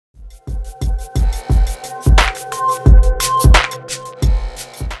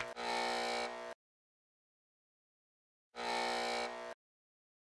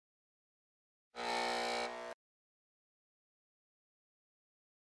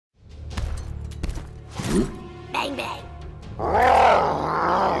bang bang.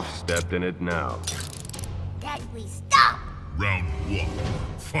 Stepped in it now. Then we stop. Round one,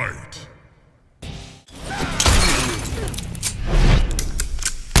 fight!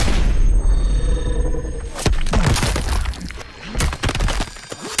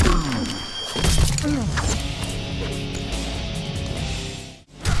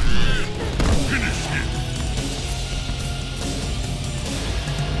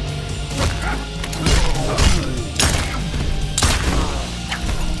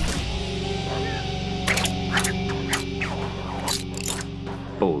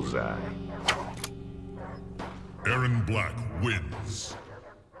 Bullseye. Erron Black wins.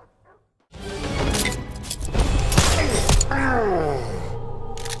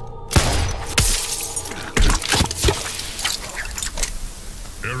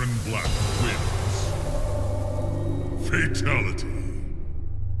 Erron Black wins. Fatality.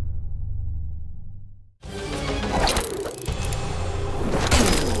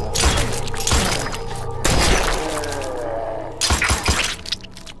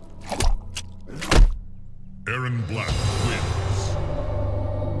 Erron Black wins.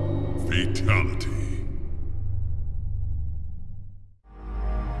 Fatality.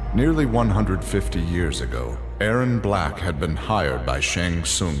 Nearly 150 years ago, Erron Black had been hired by Shang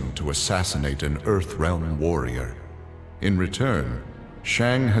Tsung to assassinate an Earthrealm warrior. In return,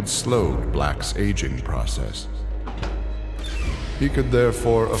 Shang had slowed Black's aging process. He could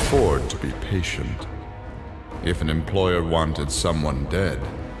therefore afford to be patient. If an employer wanted someone dead,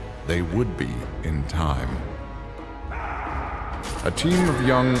 they would be in time. A team of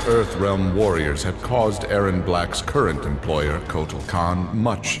young Earthrealm warriors had caused Erron Black's current employer, Kotal Khan,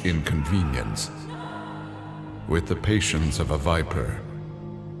 much inconvenience. With the patience of a viper,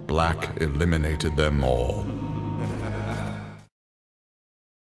 Black eliminated them all.